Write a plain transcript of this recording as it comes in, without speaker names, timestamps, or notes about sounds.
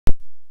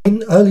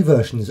In early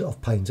versions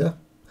of Painter,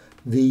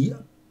 the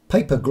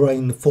paper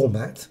grain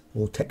format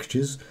or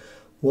textures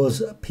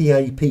was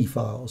PAP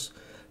files.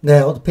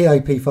 Now the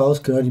PAP files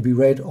can only be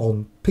read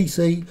on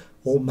PC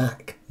or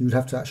Mac. You would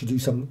have to actually do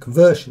some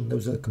conversion. There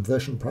was a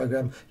conversion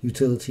program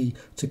utility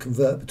to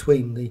convert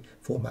between the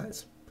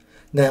formats.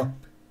 Now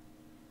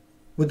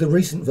with the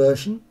recent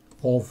version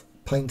of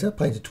Painter,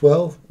 Painter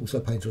 12, also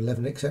Painter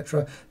 11,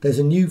 etc., there's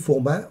a new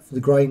format for the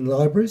grain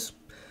libraries,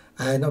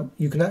 and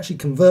you can actually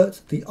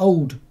convert the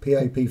old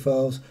PAP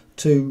files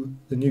to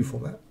the new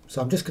format.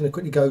 So I'm just going to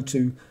quickly go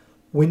to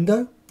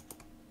Window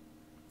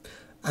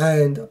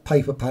and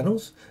Paper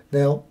Panels.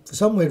 Now, for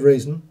some weird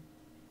reason,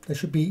 there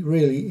should be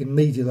really in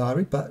Media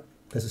Library, but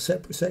there's a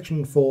separate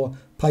section for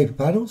Paper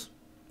Panels.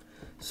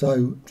 So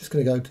I'm just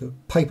going to go to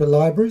Paper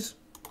Libraries,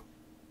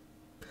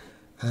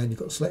 and you've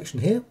got a selection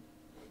here.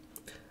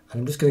 And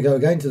I'm just going to go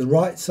again to the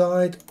right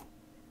side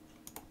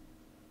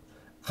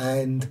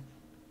and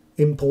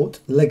import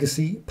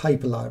Legacy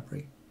Paper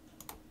Library.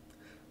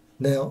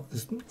 Now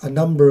there's a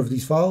number of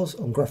these files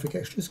on Graphic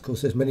Extras. Of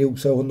course there's many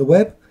also on the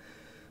web,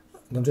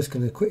 and I'm just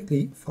going to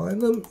quickly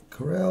find them.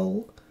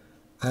 Corel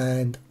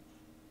and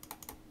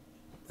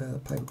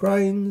paper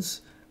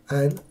grains,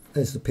 and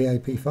there's the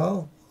PAP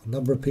file, a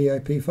number of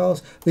PAP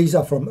files. These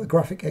are from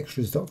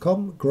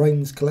graphicextras.com,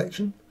 grains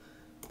collection.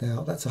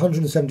 Now that's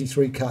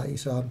 173k,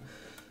 so I'm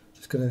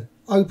just going to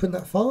open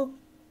that file,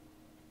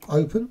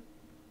 open.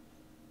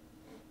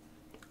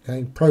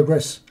 Okay,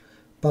 progress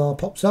bar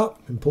pops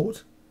up,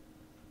 import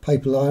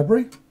paper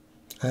library,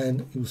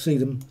 and you'll see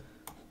them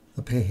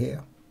appear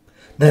here.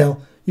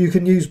 Now you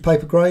can use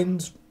paper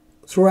grains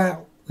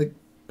throughout the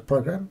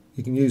program.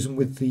 You can use them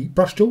with the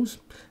brush tools,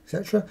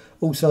 etc.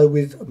 Also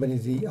with many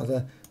of the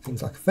other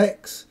things like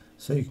effects.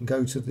 So you can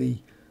go to the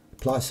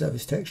apply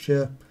surface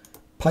texture,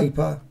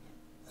 paper,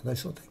 and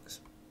those sort of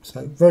things.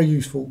 So very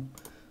useful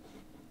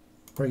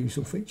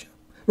feature.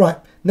 Right,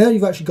 now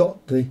you've actually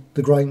got the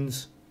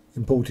grains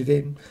imported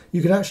in,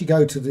 you can actually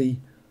go to the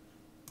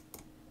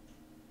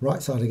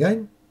right side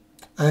again,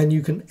 and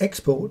you can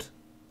export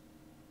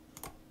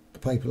the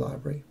paper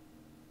library.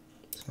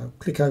 So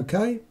click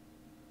OK,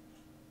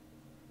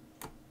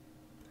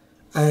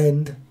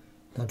 and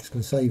I'm just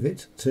going to save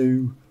it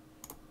to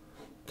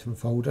a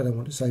folder. I don't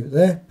want to save it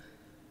there.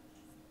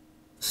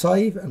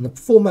 Save, and the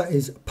format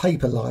is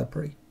paper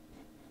library.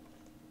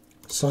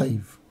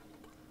 Save.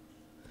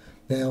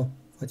 Now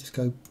I just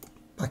go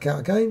back out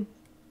again,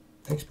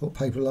 export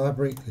paper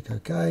library, click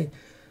OK,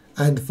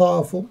 and the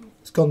file form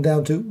has gone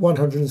down to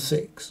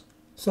 106.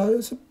 So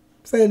it's a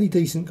fairly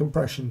decent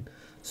compression.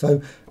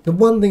 So the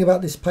one thing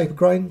about this paper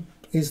grain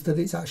is that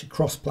it's actually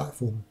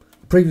cross-platform.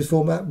 The previous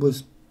format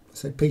was,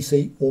 say,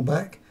 PC or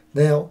Mac.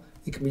 Now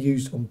it can be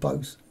used on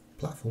both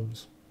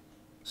platforms.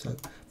 So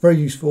very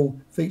useful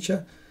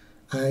feature,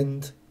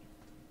 and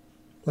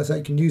like I say,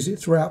 you can use it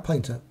throughout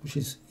Painter, which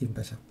is even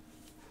better.